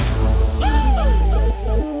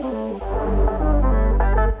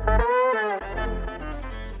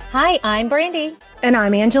Hi, I'm Brandy. And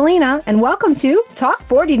I'm Angelina, and welcome to Talk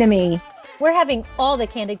 40 to Me. We're having all the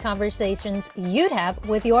candid conversations you'd have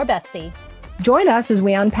with your bestie. Join us as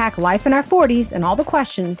we unpack life in our 40s and all the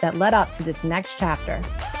questions that led up to this next chapter.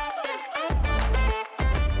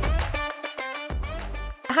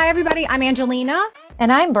 Hi, everybody. I'm Angelina. And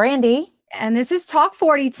I'm Brandy. And this is Talk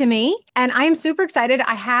 40 to Me. And I am super excited.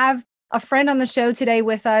 I have a friend on the show today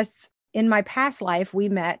with us. In my past life, we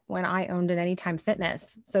met when I owned an Anytime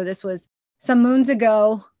Fitness. So this was some moons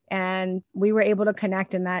ago, and we were able to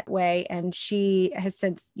connect in that way. And she has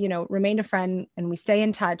since, remained a friend, and we stay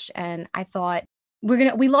in touch. And I thought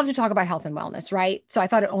we love to talk about health and wellness, right? So I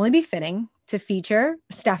thought it'd only be fitting to feature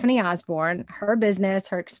Stephanie Osborne, her business,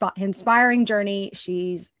 her inspiring journey.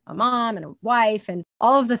 She's a mom and a wife and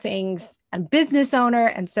all of the things, and business owner.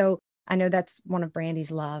 And so I know that's one of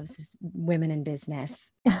Brandy's loves is women in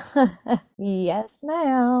business. Yes,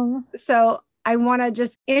 ma'am. So I want to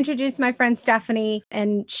just introduce my friend Stephanie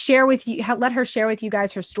and share with you, let her share with you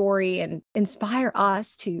guys her story and inspire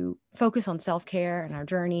us to focus on self-care and our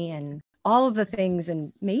journey and all of the things.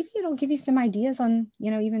 And maybe it'll give you some ideas on,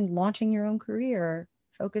 even launching your own career, or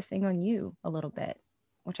focusing on you a little bit,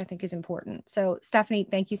 which I think is important. So Stephanie,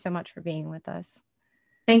 thank you so much for being with us.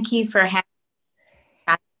 Thank you for having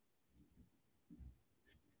me.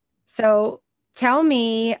 So tell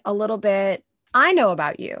me a little bit. I know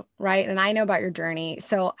about you, right? And I know about your journey.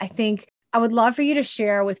 So I think I would love for you to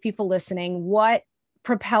share with people listening what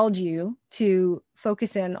propelled you to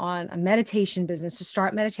focus in on a meditation business, to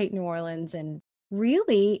start Meditate New Orleans, and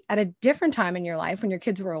really at a different time in your life when your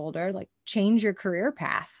kids were older, like change your career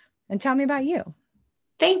path. And tell me about you.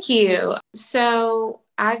 Thank you. So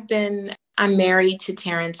I'm married to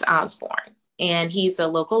Terrence Osborne, and he's a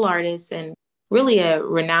local artist and really a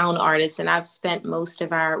renowned artist. And I've spent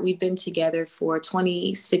we've been together for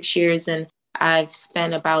 26 years, and I've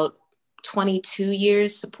spent about 22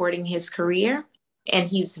 years supporting his career. And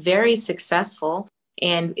he's very successful.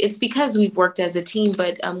 And it's because we've worked as a team.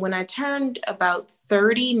 But when I turned about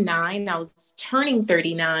 39, I was turning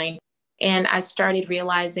 39, and I started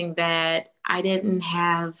realizing that I didn't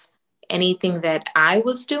have anything that I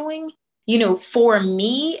was doing, for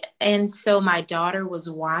me. And so my daughter was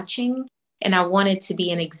watching, and I wanted to be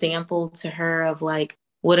an example to her of like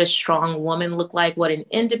what a strong woman looked like, what an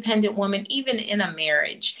independent woman, even in a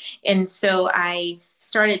marriage. And so I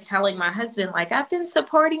started telling my husband, like, I've been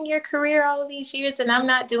supporting your career all these years and I'm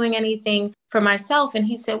not doing anything for myself. And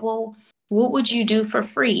he said, well, what would you do for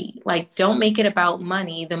free? Like, don't make it about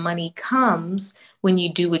money. The money comes when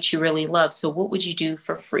you do what you really love. So what would you do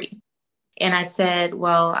for free? And I said,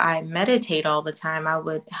 well, I meditate all the time. I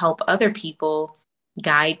would help other people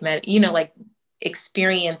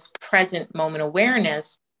experience present moment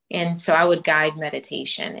awareness. And so I would guide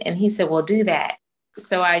meditation. And he said, well, do that.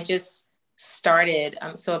 So I just started.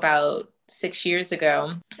 So about 6 years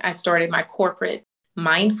ago, I started my corporate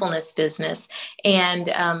mindfulness business. And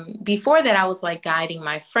before that, I was like guiding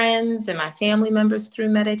my friends and my family members through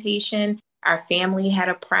meditation. Our family had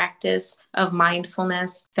a practice of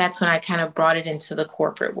mindfulness. That's when I kind of brought it into the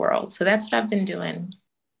corporate world. So that's what I've been doing.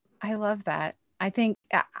 I love that. I think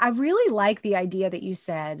I really like the idea that you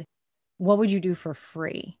said, what would you do for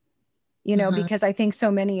free? Because I think so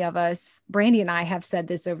many of us, Brandy and I have said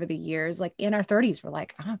this over the years, like in our 30s, we're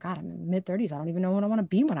like, oh God, I'm in mid 30s. I don't even know what I want to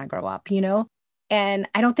be when I grow up, And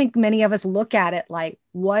I don't think many of us look at it like,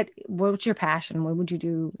 what's your passion? What would you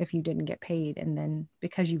do if you didn't get paid? And then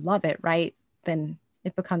because you love it, right, then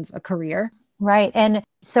it becomes a career. Right. And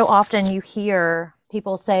so often you hear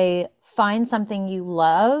people say, find something you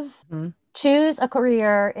love, choose a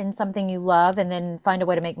career in something you love, and then find a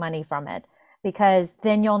way to make money from it, because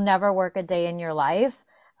then you'll never work a day in your life.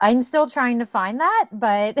 I'm still trying to find that,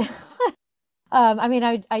 but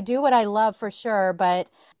I do what I love for sure. But,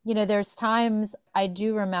 there's times I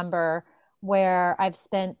do remember where I've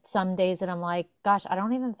spent some days and I'm like, gosh, I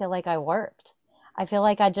don't even feel like I worked. I feel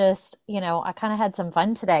like I just, I kind of had some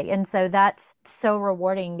fun today. And so that's so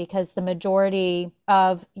rewarding, because the majority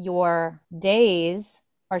of your days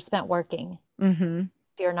are spent working. Mm-hmm.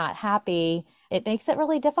 If you're not happy, it makes it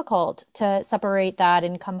really difficult to separate that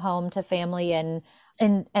and come home to family and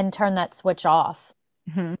turn that switch off.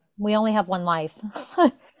 Mm-hmm. We only have one life.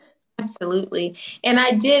 Absolutely. And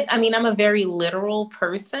I'm a very literal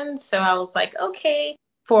person. So I was like, okay,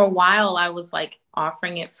 for a while I was like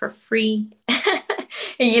offering it for free.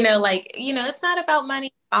 It's not about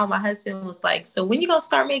money. My husband was like, so when you gonna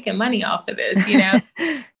start making money off of this,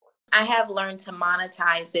 I have learned to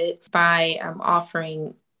monetize it by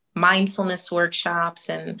offering mindfulness workshops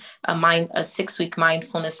and a 6-week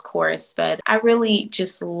mindfulness course. But I really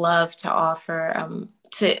just love to offer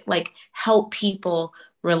to like help people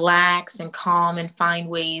relax and calm and find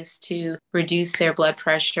ways to reduce their blood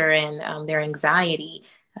pressure and their anxiety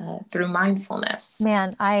through mindfulness.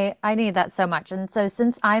 Man, I need that so much. And so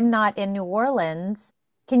since I'm not in New Orleans,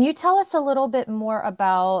 can you tell us a little bit more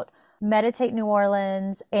about Meditate New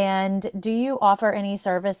Orleans? And do you offer any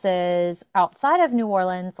services outside of New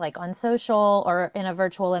Orleans, like on social or in a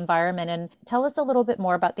virtual environment? And tell us a little bit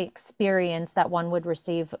more about the experience that one would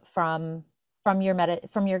receive from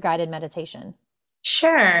your guided meditation.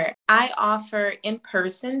 Sure. I offer in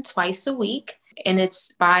person twice a week, and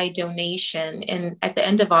it's by donation. And at the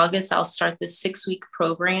end of August, I'll start the 6-week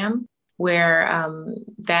program where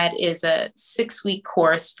that is a 6-week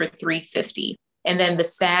course for $350. And then the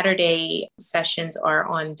Saturday sessions are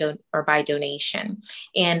or by donation.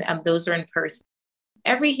 And those are in person.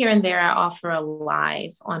 Every here and there, I offer a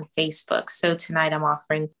live on Facebook. So tonight I'm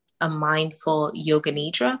offering a mindful yoga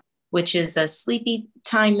nidra, which is a sleepy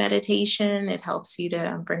time meditation. It helps you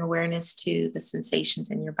to bring awareness to the sensations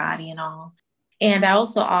in your body and all. And I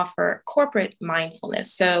also offer corporate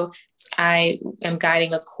mindfulness. So I am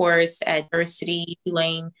guiding a course at University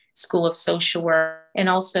Tulane School of Social Work. And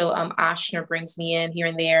also Ashner brings me in here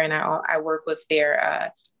and there, and I work with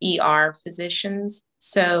their ER physicians.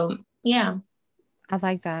 So yeah. I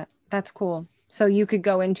like that. That's cool. So you could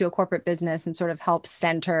go into a corporate business and sort of help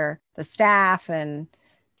center the staff and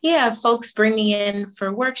yeah, folks bring me in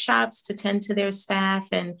for workshops to tend to their staff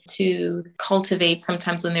and to cultivate.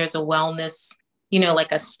 Sometimes when there's a wellness,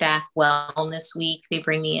 like a staff wellness week, they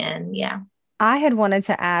bring me in. Yeah. I had wanted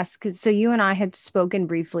to ask, so you and I had spoken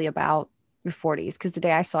briefly about your 40s, because the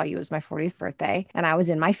day I saw you was my 40th birthday and I was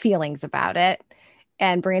in my feelings about it.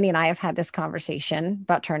 And Brandy and I have had this conversation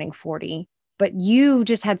about turning 40, but you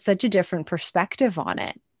just had such a different perspective on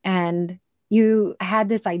it. And you had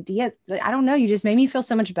this idea, I don't know, you just made me feel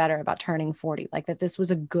so much better about turning 40, like that this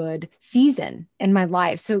was a good season in my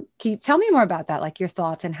life. So can you tell me more about that, like your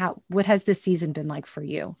thoughts and what has this season been like for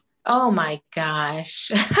you? Oh my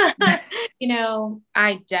gosh.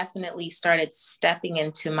 I definitely started stepping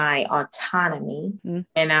into my autonomy and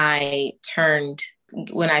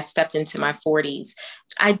when I stepped into my 40s.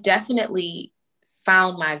 I definitely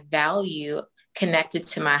found my value connected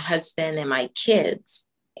to my husband and my kids.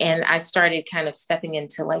 And I started kind of stepping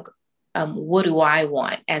into like, what do I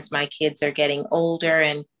want as my kids are getting older,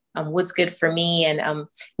 and what's good for me, and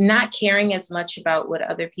not caring as much about what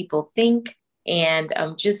other people think, and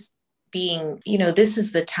just being, this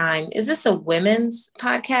is the time. Is this a women's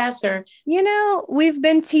podcast or? We've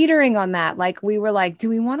been teetering on that. Like we were like, do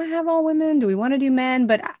we want to have all women? Do we want to do men?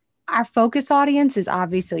 But our focus audience is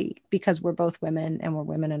obviously, because we're both women and we're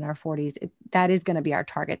women in our 40s. That is going to be our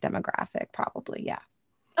target demographic, probably. Yeah.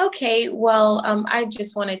 Okay, well, I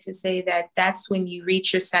just wanted to say that that's when you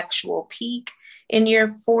reach your sexual peak in your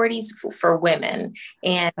 40s for women,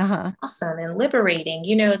 and awesome and liberating.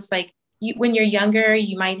 It's like when you're younger,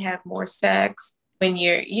 you might have more sex when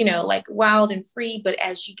you're, like wild and free. But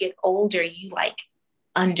as you get older, you like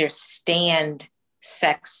understand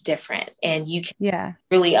sex different, and you can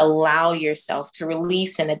really allow yourself to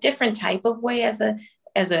release in a different type of way as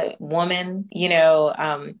a woman,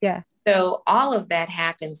 So all of that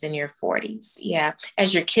happens in your 40s. Yeah.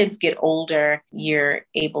 As your kids get older, you're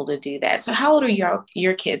able to do that. So how old are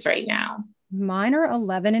your kids right now? Mine are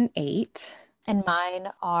 11 and 8. And mine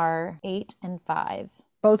are 8 and 5.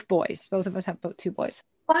 Both boys. Both of us have two boys.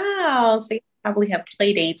 Wow. So you probably have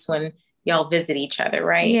play dates when y'all visit each other,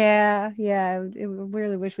 right? Yeah. Yeah. We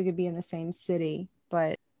really wish we could be in the same city,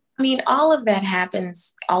 but. I mean, all of that happened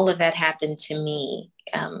to me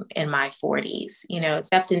in my 40s.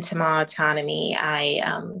 Stepped into my autonomy.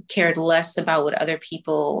 I cared less about what other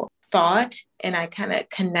people thought, and I kind of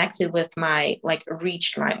connected with I'm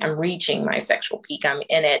reaching my sexual peak. I'm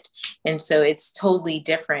in it, and so it's totally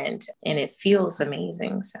different, and it feels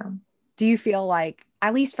amazing. So, do you feel like,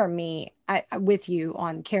 at least for me, with you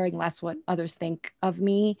on caring less what others think of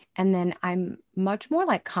me, and then I'm much more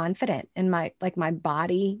like confident in my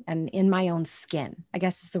body and in my own skin, I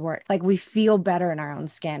guess is the word. Like we feel better in our own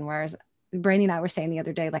skin. Whereas Brandy and I were saying the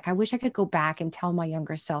other day, like, I wish I could go back and tell my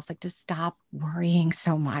younger self, like, to stop worrying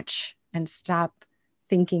so much and stop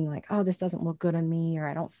thinking like, oh, this doesn't look good on me, or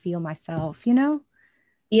I don't feel myself,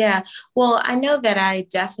 Yeah, well, I know that I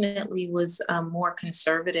definitely was more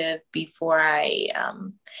conservative before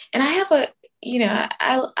and I have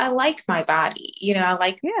I like my body, I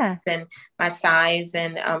like and my size,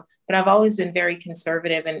 and but I've always been very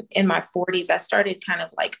conservative. And in my 40s, I started kind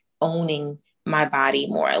of like owning my body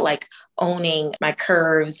more, like owning my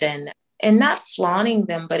curves, and and not flaunting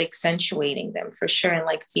them, but accentuating them for sure. And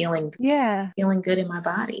like Yeah. feeling good in my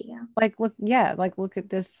body. Yeah. Like, look, yeah, like look at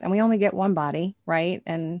this. And we only get one body, right?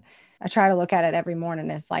 And I try to look at it every morning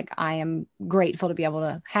as like, I am grateful to be able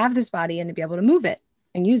to have this body and to be able to move it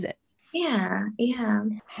and use it. Yeah. Yeah.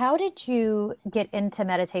 How did you get into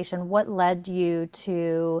meditation? What led you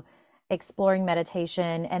to exploring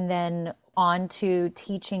meditation and then on to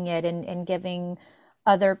teaching it and giving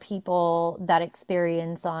other people that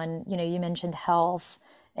experience on, you mentioned health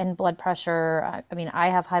and blood pressure. I mean, I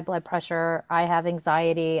have high blood pressure, I have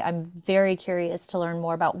anxiety. I'm very curious to learn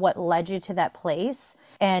more about what led you to that place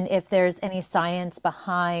and if there's any science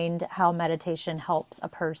behind how meditation helps a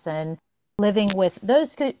person living with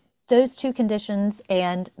those two conditions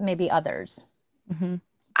and maybe others. Mm-hmm.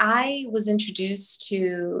 I was introduced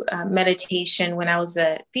to meditation when I was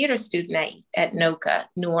a theater student at NOCA,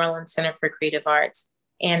 New Orleans Center for Creative Arts.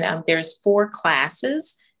 And there's 4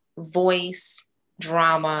 classes: voice,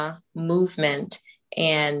 drama, movement,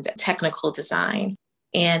 and technical design.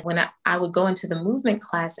 And when I would go into the movement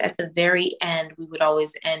class, at the very end, we would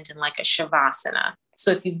always end in like a shavasana.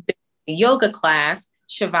 So if you've been in a yoga class,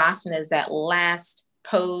 shavasana is that last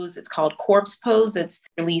pose. It's called corpse pose. It's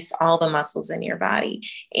release all the muscles in your body.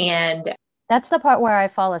 And that's the part where I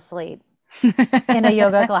fall asleep in a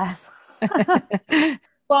yoga class.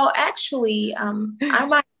 well, actually, I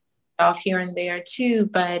might off here and there too,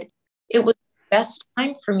 but it was the best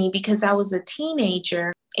time for me because I was a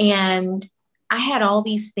teenager and I had all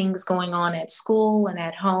these things going on at school and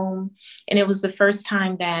at home. And it was the first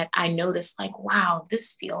time that I noticed, like, wow,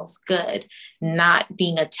 this feels good, not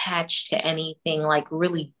being attached to anything, like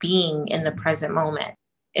really being in the present moment.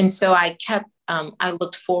 And so I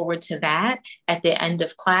looked forward to that at the end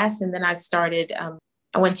of class. And then I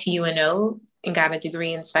went to UNO and got a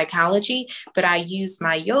degree in psychology, but I used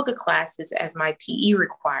my yoga classes as my PE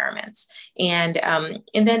requirements. And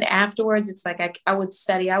then afterwards, it's like I would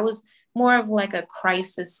study. I was more of like a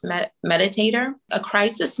crisis meditator. A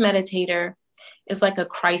crisis meditator is like a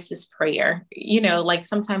crisis prayer. Like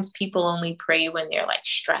sometimes people only pray when they're like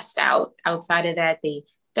stressed out. Outside of that, they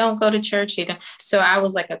don't go to church. They don't. So I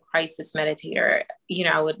was like a crisis meditator.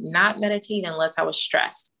 I would not meditate unless I was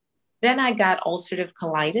stressed. Then I got ulcerative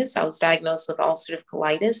colitis. I was diagnosed with ulcerative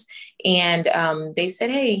colitis. And they said,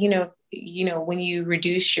 hey, when you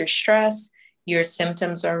reduce your stress, your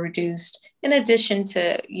symptoms are reduced in addition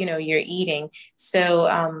to, your eating. So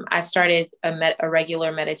I started a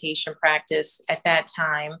regular meditation practice at that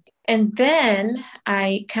time. And then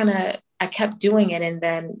I kept doing it. And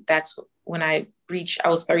then that's when I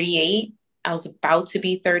was 38. I was about to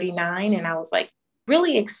be 39. And I was like,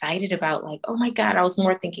 really excited about like, oh my God, I was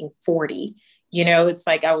more thinking 40, it's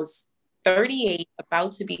like I was 38,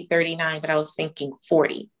 about to be 39, but I was thinking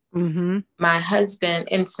 40. Mm-hmm. My husband.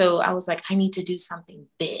 And so I was like, I need to do something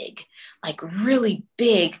big, like really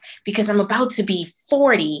big, because I'm about to be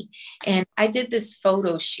 40. And I did this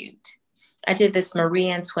photo shoot. I did this Marie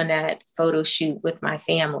Antoinette photo shoot with my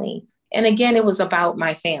family. And again, it was about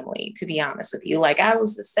my family, to be honest with you. Like I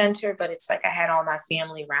was the center, but it's like I had all my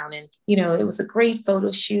family around and, it was a great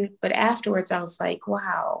photo shoot. But afterwards I was like,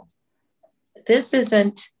 wow, this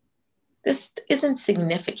isn't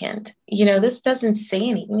significant. This doesn't say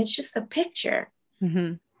anything. It's just a picture.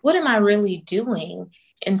 Mm-hmm. What am I really doing?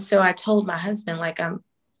 And so I told my husband, like,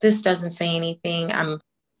 this doesn't say anything. I'm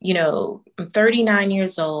 39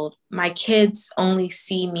 years old. My kids only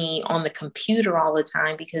see me on the computer all the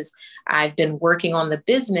time because I've been working on the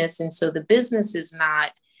business. And so the business is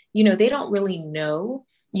not, they don't really know,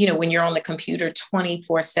 when you're on the computer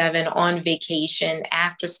 24/7 on vacation,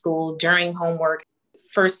 after school, during homework,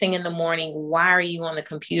 first thing in the morning, why are you on the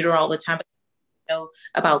computer all the time?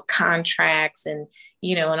 About contracts and,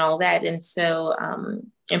 and all that. And so,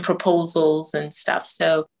 and proposals and stuff.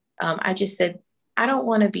 So I just said, I don't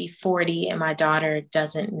want to be 40 and my daughter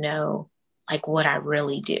doesn't know like what I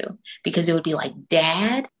really do, because it would be like,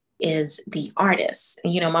 dad is the artist.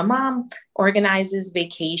 And, my mom organizes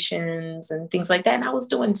vacations and things like that. And I was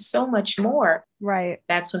doing so much more. Right.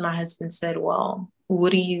 That's when my husband said, well,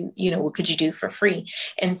 what could you do for free?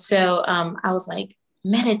 And so I was like,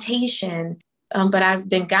 meditation. But I've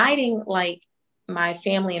been guiding like my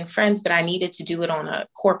family and friends, but I needed to do it on a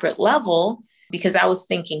corporate level because I was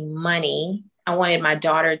thinking money. I wanted my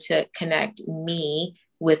daughter to connect me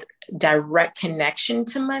with direct connection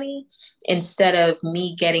to money instead of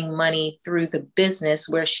me getting money through the business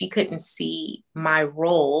where she couldn't see my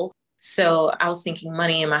role. So I was thinking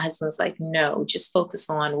money, and my husband was like, no, just focus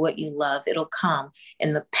on what you love. It'll come.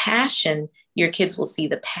 And the passion, your kids will see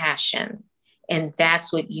the passion. And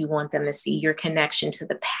that's what you want them to see, your connection to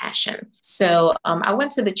the passion. So I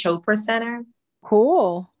went to the Chopra Center.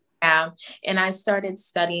 Cool. Yeah. And I started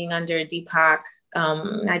studying under Deepak.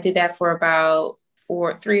 I did that for about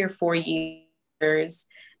 3 or 4 years.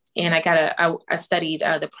 And I studied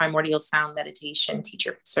the Primordial Sound Meditation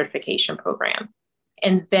Teacher Certification Program.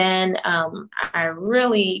 And then I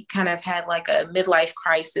really kind of had like a midlife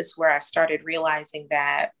crisis where I started realizing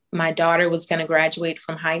that my daughter was going to graduate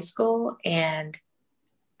from high school, and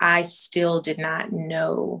I still did not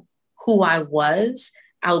know who I was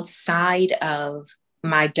outside of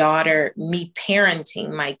my daughter, me parenting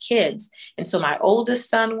my kids. And so my oldest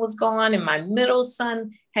son was gone and my middle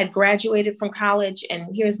son had graduated from college. And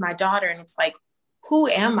here's my daughter. And it's like, who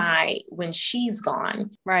am I when she's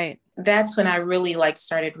gone? Right. That's when I really like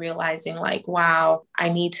started realizing like, wow, I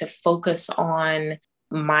need to focus on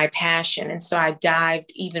my passion. And so I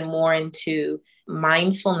dived even more into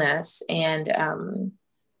mindfulness, and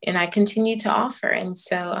I continue to offer. And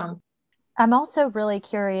so I'm also really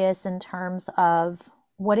curious in terms of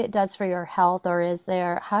what it does for your health,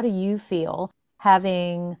 or how do you feel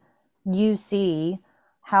having UC?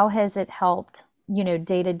 How has it helped,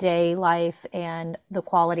 day-to-day life and the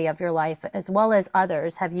quality of your life as well as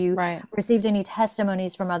others? Have you Right. received any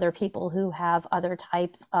testimonies from other people who have other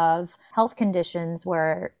types of health conditions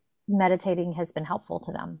where meditating has been helpful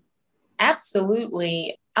to them?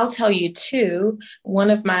 absolutely. I'll tell you too, one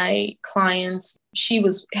of my clients, she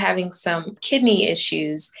was having some kidney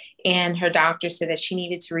issues, and her doctor said that she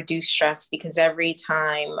needed to reduce stress because every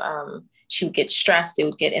time she would get stressed, it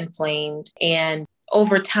would get inflamed. And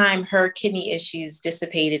over time, her kidney issues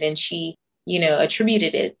dissipated, and she,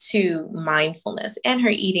 attributed it to mindfulness and her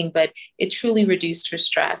eating, but it truly reduced her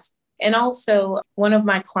stress. And also, one of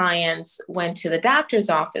my clients went to the doctor's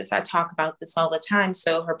office. I talk about this all the time.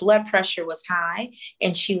 So her blood pressure was high,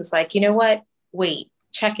 and she was like, you know what? Wait,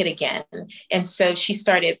 check it again. And so she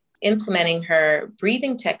started implementing her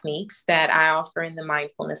breathing techniques that I offer in the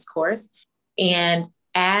mindfulness course. And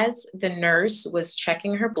as the nurse was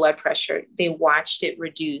checking her blood pressure, they watched it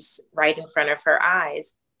reduce right in front of her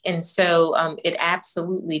eyes. And so it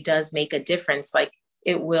absolutely does make a difference. Like,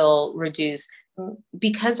 it will reduce.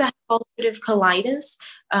 Because I have ulcerative colitis,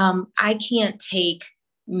 I can't take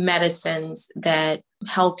medicines that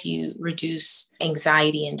help you reduce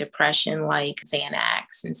anxiety and depression, like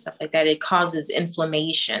Xanax and stuff like that. It causes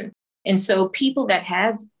inflammation. And so people that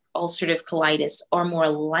have ulcerative colitis are more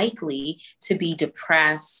likely to be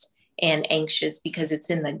depressed and anxious because it's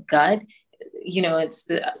in the gut. It's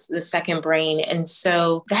the second brain. And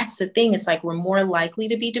so that's the thing. It's like we're more likely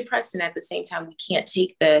to be depressed. And at the same time, we can't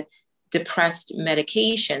take the depressed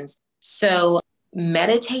medications. So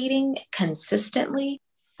meditating consistently.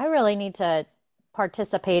 I really need to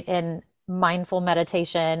participate in mindful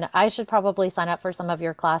meditation. I should probably sign up for some of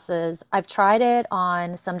your classes. I've tried it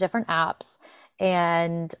on some different apps,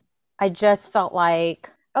 and I just felt like,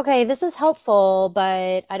 okay, this is helpful,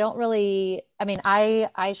 but I don't really, I mean,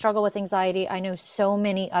 I struggle with anxiety. I know so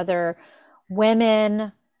many other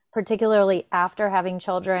women, particularly after having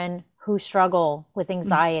children, who struggle with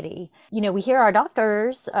anxiety. We hear our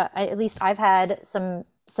doctors, at least I've had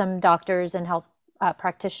some doctors and health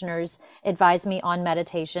practitioners advise me on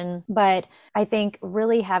meditation, but I think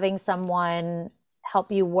really having someone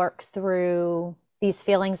help you work through these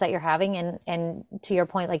feelings that you're having, and to your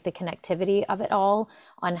point, like the connectivity of it all,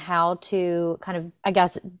 on how to kind of, I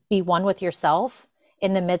guess, be one with yourself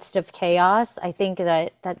in the midst of chaos. I think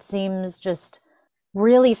that seems just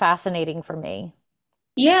really fascinating for me.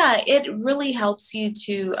 Yeah, it really helps you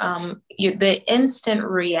to, the instant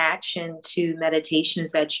reaction to meditation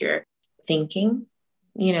is that you're thinking.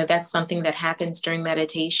 That's something that happens during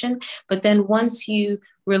meditation. But then once you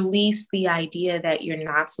release the idea that you're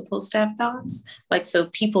not supposed to have thoughts, like, so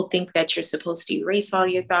people think that you're supposed to erase all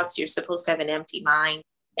your thoughts, you're supposed to have an empty mind.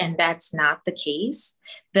 And that's not the case.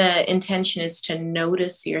 The intention is to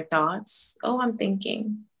notice your thoughts. Oh, I'm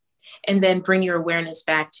thinking. And then bring your awareness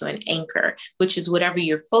back to an anchor, which is whatever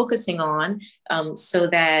you're focusing on, so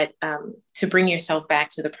that to bring yourself back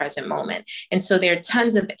to the present moment. And so there are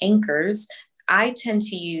tons of anchors. I tend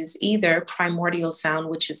to use either primordial sound,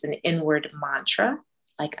 which is an inward mantra,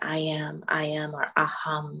 like I am, or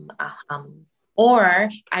aham, aham. Or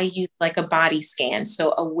I use like a body scan.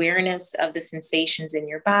 So awareness of the sensations in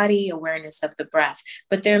your body, awareness of the breath.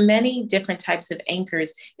 But there are many different types of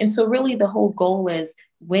anchors. And so really the whole goal is,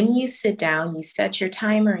 when you sit down, you set your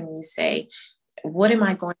timer and you say, what am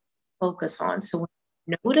I going to focus on? So when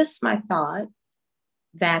I notice my thought,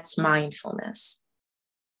 that's mindfulness.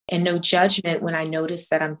 And no judgment when I notice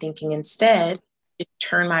that I'm thinking instead. just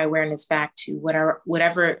turn my awareness back to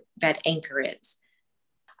whatever that anchor is.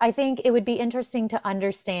 I think it would be interesting to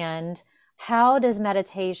understand, how does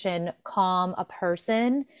meditation calm a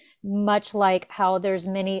person, much like how there's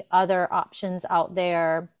many other options out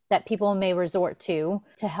there that people may resort to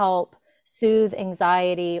help soothe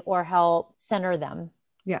anxiety or help center them.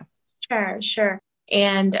 Yeah. Sure, sure.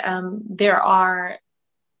 And there are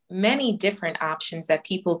many different options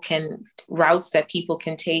routes that people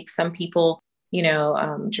can take. Some people,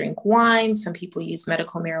 drink wine. Some people use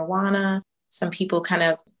medical marijuana. Some people kind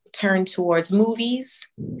of turn towards movies,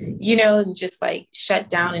 and just like shut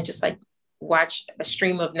down and just like watch a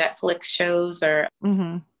stream of Netflix shows or,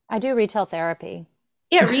 Mm-hmm. I do retail therapy.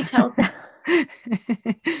 yeah, retail.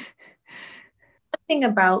 Thing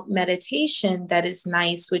about meditation that is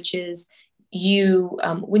nice, which is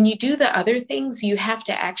when you do the other things, you have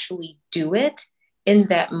to actually do it in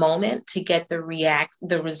that moment to get the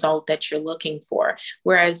result that you're looking for.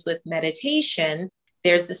 Whereas with meditation,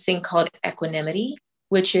 there's this thing called equanimity,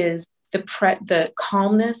 which is the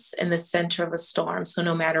calmness in the center of a storm. So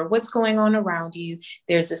no matter what's going on around you,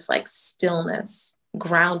 there's this like stillness,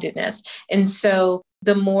 groundedness. And so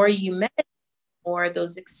the more you meditate, or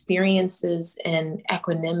those experiences in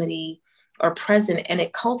equanimity are present, and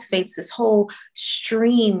it cultivates this whole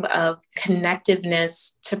stream of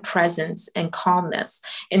connectiveness to presence and calmness.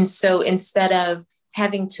 And so instead of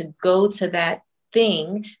having to go to that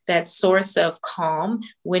thing, that source of calm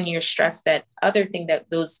when you're stressed, that other thing,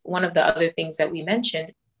 one of the other things that we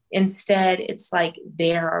mentioned, instead it's like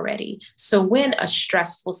there already. So when a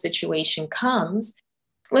stressful situation comes,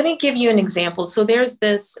 let me give you an example. So there's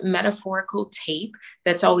this metaphorical tape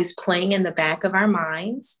that's always playing in the back of our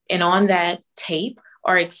minds. And on that tape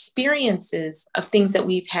are experiences of things that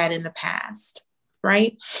we've had in the past,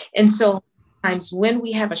 right? And so sometimes when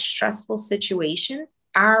we have a stressful situation,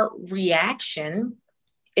 our reaction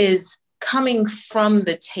is coming from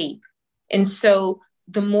the tape. And so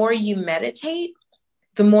the more you meditate,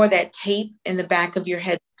 the more that tape in the back of your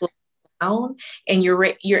head down, and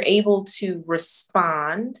you're able to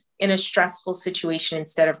respond in a stressful situation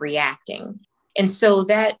instead of reacting. And so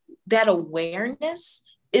that awareness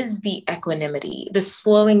is the equanimity, the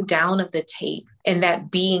slowing down of the tape, and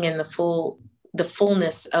that being in the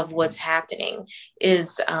fullness of what's happening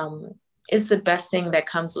is the best thing that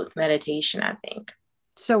comes with meditation, I think.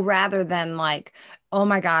 So rather than like, oh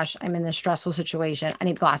my gosh, I'm in this stressful situation, I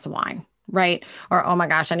need a glass of wine, right? Or, oh my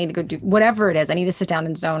gosh, I need to go do whatever it is. I need to sit down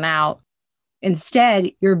and zone out.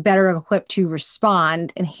 Instead, you're better equipped to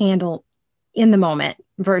respond and handle in the moment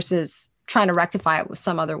versus trying to rectify it with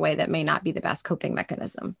some other way that may not be the best coping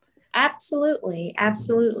mechanism. Absolutely.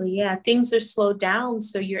 Absolutely. Yeah. Things are slowed down.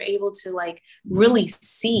 So you're able to like really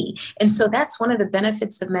see. And so that's one of the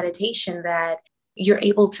benefits of meditation, that you're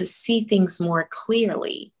able to see things more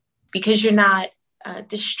clearly because you're not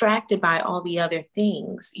distracted by all the other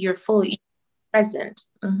things. You're fully present.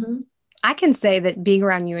 Mm-hmm. I can say that being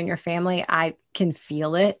around you and your family, I can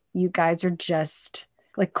feel it. You guys are just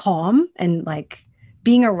like calm, and like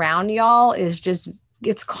being around y'all is just,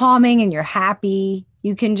 it's calming and you're happy.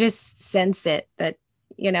 You can just sense it, that,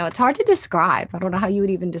 it's hard to describe. I don't know how you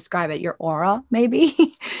would even describe it. Your aura, maybe.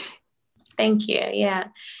 Thank you. Yeah.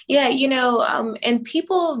 Yeah. And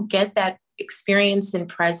people get that experience in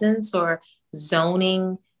presence or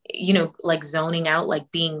zoning, like zoning out,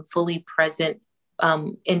 like being fully present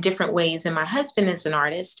in different ways. And my husband is an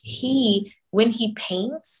artist. When he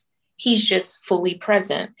paints, he's just fully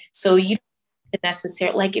present. So you don't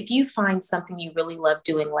necessarily, like if you find something you really love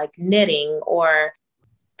doing, like knitting or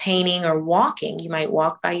painting or walking, you might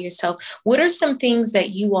walk by yourself. What are some things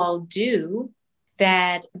that you all do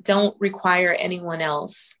that don't require anyone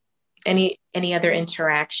else, any other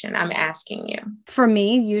interaction? I'm asking you. For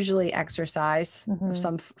me, usually exercise Mm-hmm.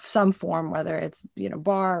 of some form, whether it's,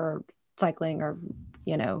 bar or cycling or,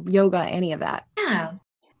 yoga, any of that. Yeah.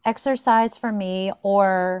 Exercise for me,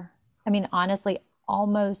 or, I mean, honestly,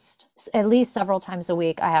 almost at least several times a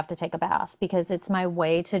week, I have to take a bath because it's my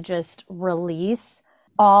way to just release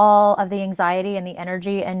all of the anxiety and the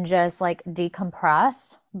energy and just like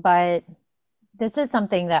decompress. But this is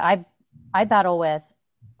something that I battle with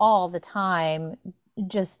all the time,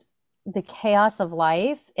 just the chaos of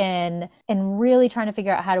life, and really trying to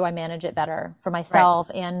figure out how do I manage it better for myself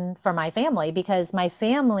and for my family, because my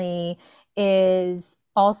family is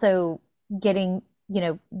also getting,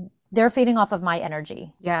 they're feeding off of my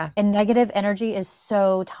energy. Yeah. And negative energy is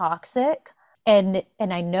so toxic. And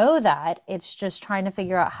I know that it's just trying to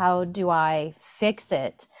figure out how do I fix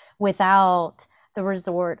it without the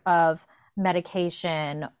resort of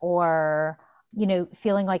medication or,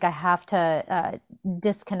 feeling like I have to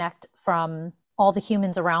disconnect from all the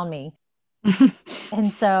humans around me.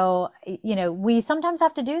 And so, we sometimes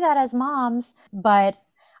have to do that as moms, but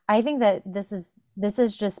I think that this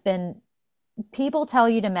has just been, people tell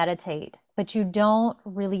you to meditate, but you don't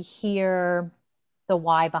really hear the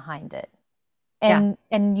why behind it. Yeah.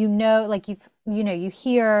 And like you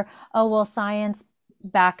hear, oh well, science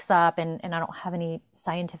backs up, and I don't have any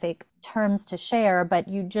scientific terms to share, but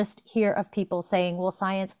you just hear of people saying, well,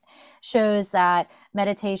 science shows that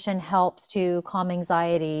meditation helps to calm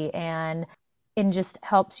anxiety and just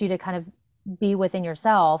helps you to kind of be within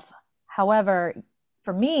yourself. However,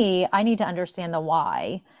 for me, I need to understand the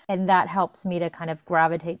why, and that helps me to kind of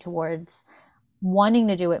gravitate towards wanting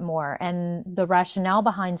to do it more, and the rationale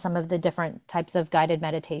behind some of the different types of guided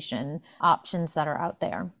meditation options that are out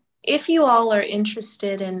there. If you all are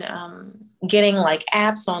interested in getting like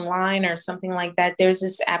apps online or something like that, there's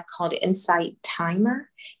this app called Insight Timer.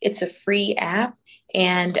 It's a free app,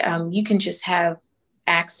 and you can just have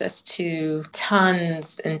access to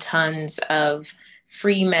tons and tons of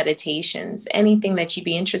free meditations, anything that you'd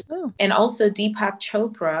be interested in. And also Deepak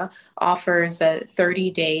Chopra offers a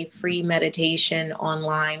 30-day free meditation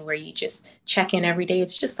online where you just check in every day.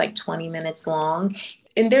 It's just like 20 minutes long.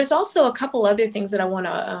 And there's also a couple other things that I want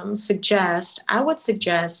to suggest. I would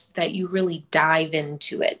suggest that you really dive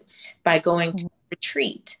into it by going to a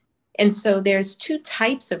retreat. And so there's two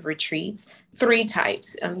types of retreats, three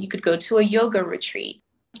types. You could go to a yoga retreat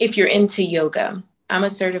if you're into yoga. I'm a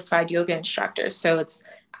certified yoga instructor, so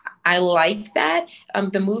I like that,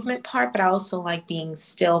 the movement part, but I also like being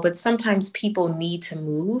still. But sometimes people need to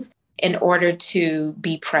move in order to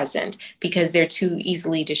be present because they're too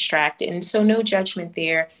easily distracted. And so no judgment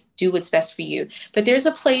there. Do what's best for you. But there's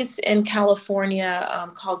a place in California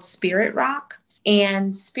called Spirit Rock.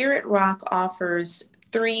 And Spirit Rock offers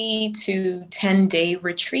 3 to 10-day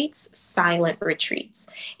retreats, silent retreats.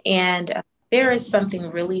 And there is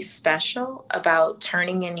something really special about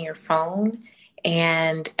turning in your phone.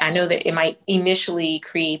 And I know that it might initially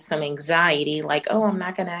create some anxiety, like, oh, I'm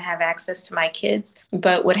not going to have access to my kids.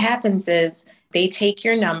 But what happens is they take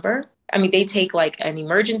your number. I mean, they take like an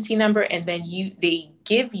emergency number, and then they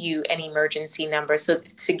give you an emergency number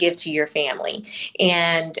to give to your family.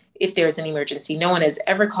 And if there's an emergency, no one has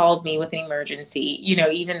ever called me with an emergency,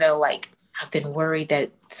 even though like I've been worried that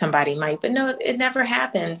somebody might, but no, it never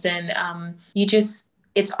happens. And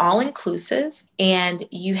it's all inclusive, and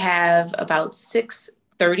you have about 6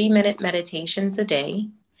 30-minute meditations a day,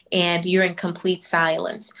 and you're in complete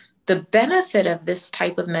silence. The benefit of this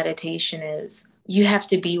type of meditation is you have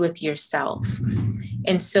to be with yourself.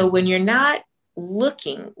 And so when you're not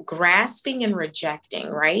looking, grasping and rejecting,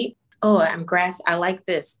 right? Oh, I like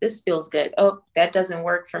this. This feels good. Oh, that doesn't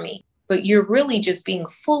work for me. But you're really just being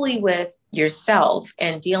fully with yourself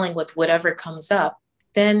and dealing with whatever comes up,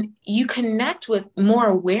 then you connect with more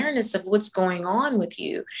awareness of what's going on with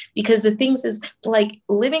you. Because the things is like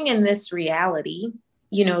living in this reality,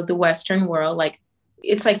 the Western world, like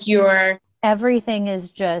it's like everything is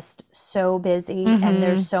just so busy, and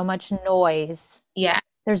there's so much noise. Yeah.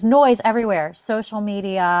 There's noise everywhere. Social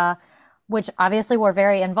media, which obviously we're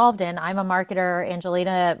very involved in. I'm a marketer.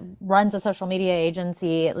 Angelina runs a social media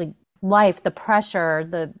agency. Like life, the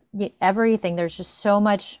pressure, everything. There's just so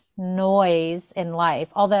much noise in life.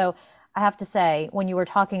 Although I have to say, when you were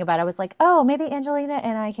talking about it, I was like, oh, maybe Angelina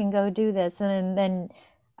and I can go do this. And then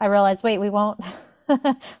I realized, wait, we won't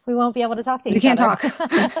we won't be able to talk to each other. We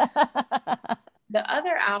can't talk. The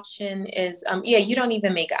other option is, you don't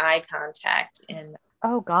even make eye contact. And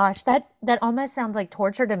oh gosh, that almost sounds like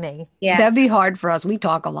torture to me. Yeah, that'd be hard for us. We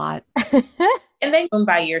talk a lot. And then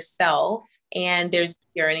by yourself, and there's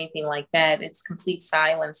or anything like that. It's complete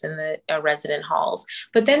silence in the resident halls.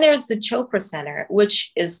 But then there's the Chopra Center,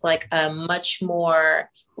 which is like a much more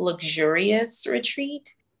luxurious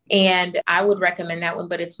retreat. And I would recommend that one,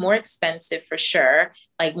 but it's more expensive for sure,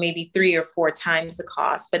 like maybe 3 or 4 times the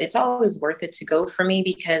cost. But it's always worth it to go for me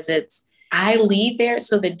because I leave there.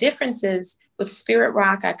 So the difference is with Spirit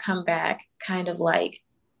Rock, I come back kind of like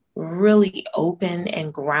really open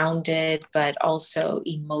and grounded, but also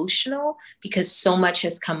emotional because so much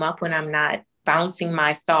has come up when I'm not bouncing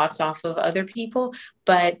my thoughts off of other people.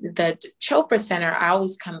 But the Chopra Center, I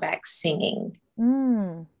always come back singing.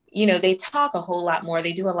 They talk a whole lot more.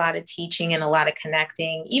 They do a lot of teaching and a lot of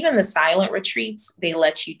connecting. Even the silent retreats, they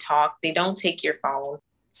let you talk. They don't take your phone.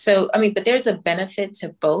 So, but there's a benefit to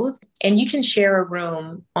both. And you can share a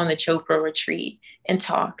room on the Chopra retreat and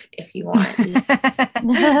talk if you want.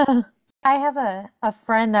 I have a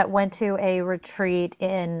friend that went to a retreat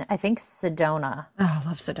in, I think, Sedona. Oh, I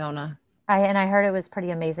love Sedona. I heard it was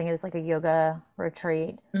pretty amazing. It was like a yoga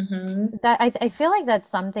retreat. Mm-hmm. That I feel like that's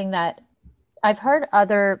something that I've heard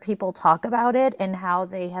other people talk about it and how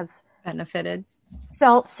they have Benefited.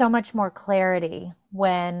 felt so much more clarity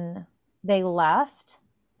when they left.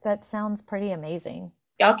 That sounds pretty amazing.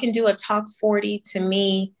 Y'all can do a Talk 40 to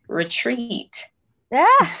me retreat.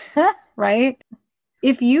 Yeah. Right?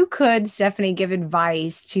 If you could, Stephanie, give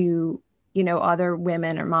advice to, other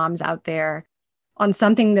women or moms out there on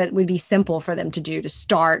something that would be simple for them to do to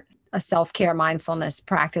start a self-care mindfulness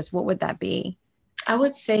practice, what would that be? I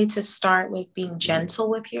would say to start with being gentle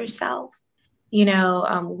with yourself. We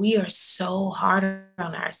are so harder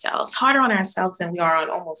on ourselves than we are on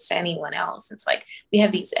almost anyone else. It's like we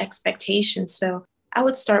have these expectations. So I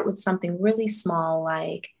would start with something really small,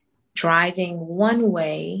 like driving one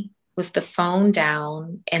way with the phone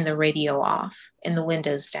down and the radio off and the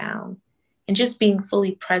windows down, and just being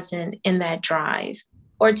fully present in that drive,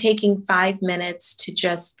 or taking 5 minutes to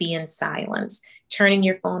just be in silence, turning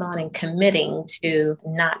your phone on and committing to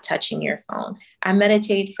not touching your phone. I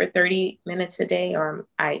meditate for 30 minutes a day, or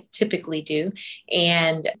I typically do.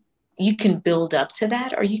 And you can build up to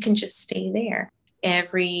that, or you can just stay there.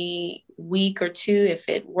 Every week or two, if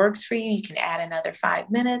it works for you, you can add another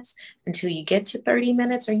 5 minutes until you get to 30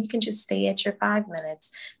 minutes, or you can just stay at your 5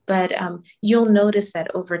 minutes. But you'll notice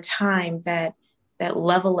that over time, that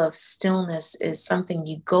level of stillness is something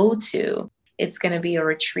you go to. It's going to be a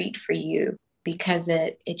retreat for you, because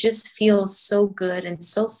it just feels so good and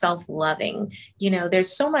so self-loving.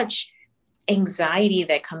 There's so much anxiety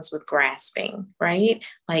that comes with grasping, right?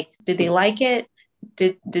 Like, did they like it?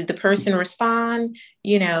 Did the person respond?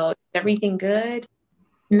 Everything good?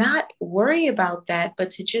 Not worry about that, but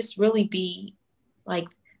to just really be like,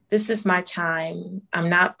 this is my time. I'm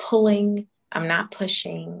not pulling, I'm not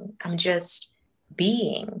pushing, I'm just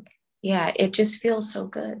being. Yeah, it just feels so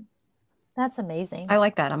good. That's amazing. I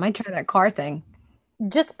like that. I might try that car thing.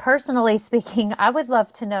 Just personally speaking, I would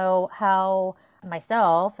love to know how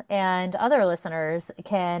myself and other listeners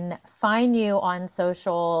can find you on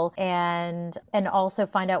social and also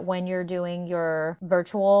find out when you're doing your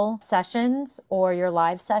virtual sessions or your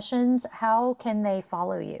live sessions. How can they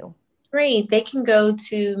follow you? Great. They can go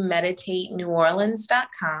to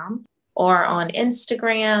meditateneworleans.com, or on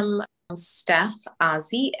Instagram, Steph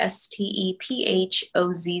Ozzy, StepHozzzy,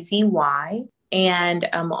 and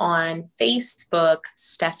on Facebook,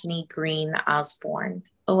 Stephanie Green Osborne,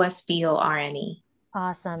 Osborne.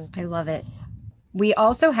 Awesome. I love it. We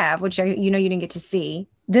also have, which you didn't get to see.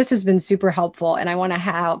 This has been super helpful, and I want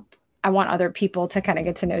other people to kind of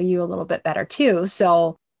get to know you a little bit better too.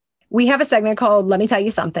 So we have a segment called Let Me Tell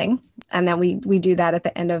You Something. And then we do that at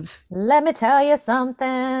the end of. Let me tell you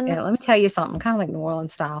something. Yeah, let me tell you something, kind of like New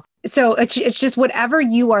Orleans style. So it's just whatever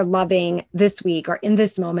you are loving this week or in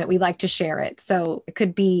this moment, we like to share it. So it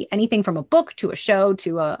could be anything from a book to a show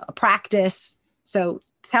to a practice. So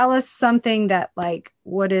tell us something that, like,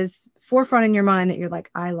 what is forefront in your mind that you're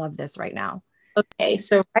like, I love this right now. Okay,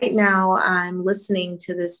 so right now I'm listening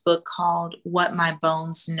to this book called What My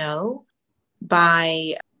Bones Know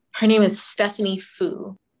by, her name is Stephanie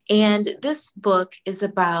Fu. And this book is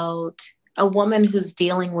about a woman who's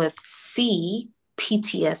dealing with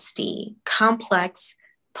PTSD, complex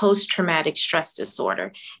post-traumatic stress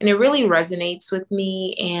disorder. And it really resonates with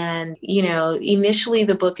me. And, initially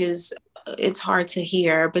the book it's hard to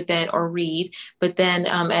hear, or read, but then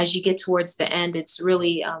as you get towards the end, it's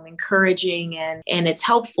really encouraging, and it's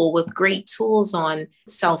helpful with great tools on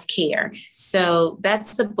self-care. So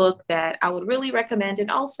that's a book that I would really recommend.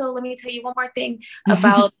 And also, let me tell you one more thing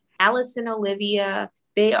about Alice and Olivia.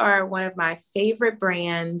 They are one of my favorite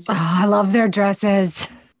brands. Oh, I love their dresses.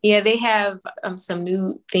 Yeah, they have some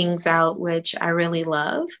new things out, which I really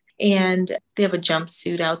love. And they have a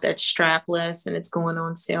jumpsuit out that's strapless, and it's going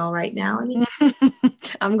on sale right now.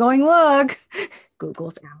 I'm going, look.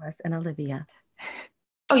 Google's Alice and Olivia.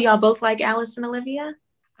 Oh, y'all both like Alice and Olivia?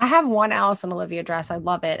 I have one Alice and Olivia dress. I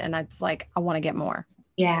love it. And it's like, I want to get more.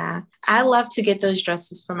 Yeah, I love to get those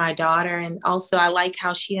dresses for my daughter. And also I like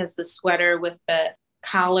how she has the sweater with the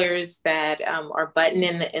collars that are buttoned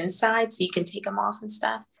in the inside, so you can take them off and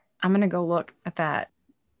stuff. I'm going to go look at that.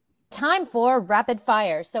 Time for rapid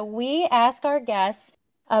fire. So we ask our guests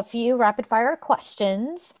a few rapid fire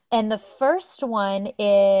questions. And the first one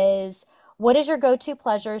is, what is your go-to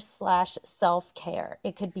pleasure / self-care?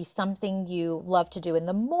 It could be something you love to do in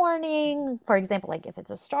the morning, for example, like if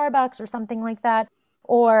it's a Starbucks or something like that,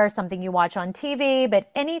 or something you watch on TV, but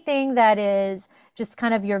anything that is just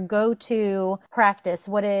kind of your go-to practice.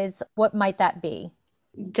 What might that be?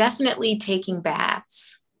 Definitely taking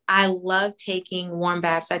baths. I love taking warm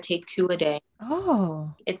baths. I take 2 a day.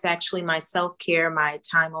 Oh, It's actually my self-care, my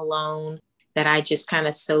time alone, that I just kind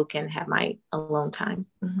of soak and have my alone time.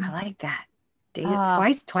 I like that. Ah,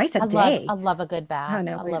 Twice a I day. love a good Oh bath.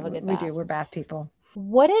 no, I love a good we do. bath. We're bath people.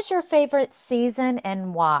 What is your favorite season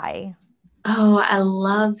and why? Oh, I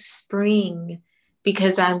love spring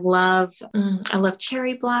because I love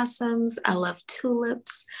cherry blossoms. I love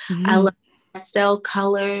tulips. I Mhm. love pastel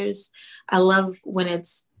colors. I love when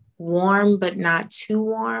it's warm but not too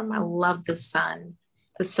warm. I love the sun.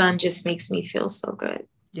 The sun just makes me feel so good.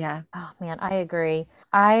 Yeah. Oh man, I agree.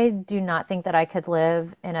 I do not think that I could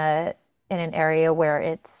live in an area where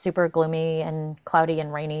it's super gloomy and cloudy and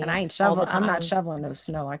And rainy I ain't all the shoveling. I'm not time. shoveling no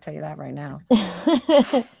snow. I tell you that right now.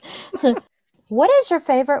 What is your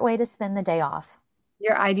favorite way to spend the day off?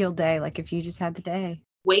 Your ideal day, like if you just had the day.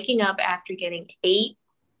 Waking up after getting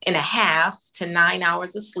 8.5 to 9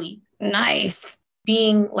 hours of sleep, Nice.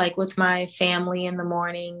 being like with my family in the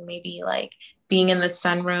morning, maybe like being in the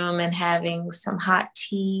sunroom and having some hot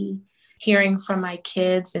tea, hearing from my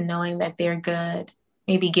kids and knowing that they're good,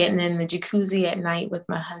 maybe getting in the jacuzzi at night with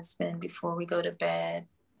my husband before we go to bed.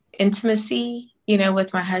 Intimacy,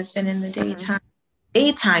 with my husband in the Mhm.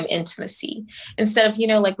 daytime intimacy instead of,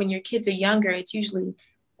 like when your kids are younger, it's usually,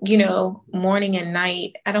 morning and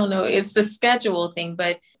night. I don't know. It's the schedule thing,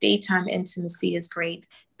 but daytime intimacy is great.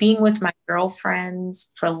 Being with my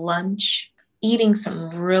girlfriends for lunch, eating some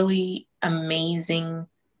really amazing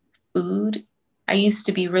food. I used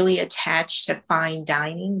to be really attached to fine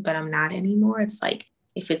dining, but I'm not anymore. It's like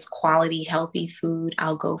if it's quality, healthy food,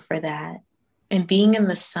 I'll go for that. And being in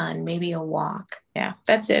the sun, maybe a walk. Yeah,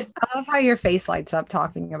 that's it. I love how your face lights up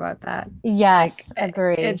talking about that. Like Yes,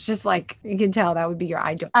 agree. it's just like you can tell that would be your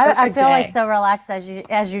ideal I perfect feel like day. so relaxed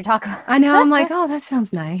as you talk I know. I'm about. like, oh, that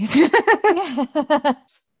sounds nice. Yeah.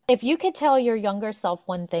 If you could tell your younger self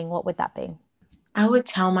one thing, what would that be? I would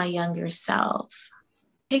tell my younger self,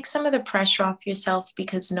 take some of the pressure off yourself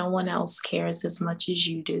because no one else cares as much as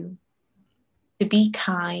you do. To be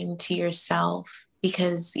kind to yourself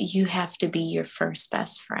because you have to be your first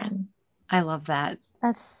best friend. I love that.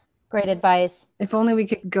 That's great advice. If only we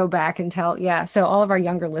could go back and tell. Yeah. So all of our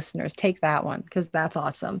younger listeners, take that one because that's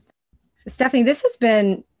awesome. Stephanie, this has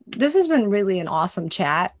been really an awesome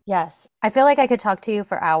chat. Yes. I feel like I could talk to you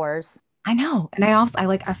for hours. I know. And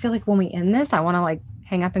I feel like when we end this, I want to like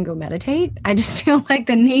hang up and go meditate. I just feel like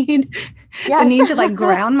the Yes. need to like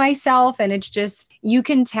ground myself. And it's just, you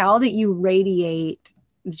can tell that you radiate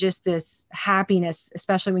just this happiness,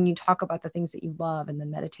 especially when you talk about the things that you love and the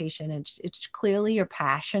meditation. It's clearly you're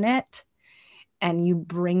passionate and you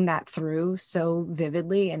bring that through so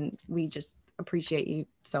vividly. And we just appreciate you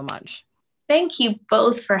so much. Thank you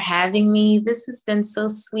both for having me. This has been so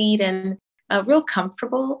sweet and real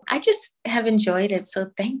comfortable. I just have enjoyed it.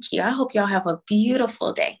 So thank you. I hope y'all have a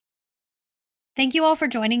beautiful day. Thank you all for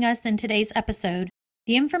joining us in today's episode.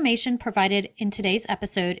 The information provided in today's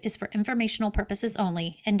episode is for informational purposes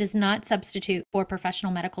only and does not substitute for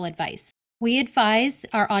professional medical advice. We advise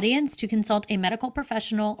our audience to consult a medical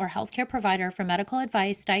professional or healthcare provider for medical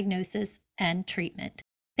advice, diagnosis, and treatment.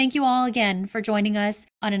 Thank you all again for joining us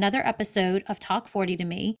on another episode of Talk 40 to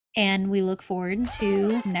Me, and we look forward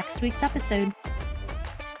to next week's episode.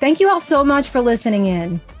 Thank you all so much for listening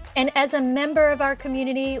in. And as a member of our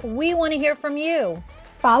community, we want to hear from you.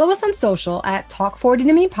 Follow us on social at Talk 40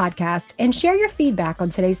 to Me podcast and share your feedback on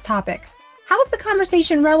today's topic. How is the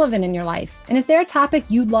conversation relevant in your life? And is there a topic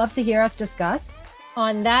you'd love to hear us discuss?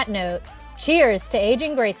 On that note, cheers to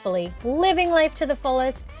aging gracefully, living life to the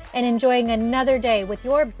fullest, and enjoying another day with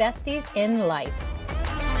your besties in life.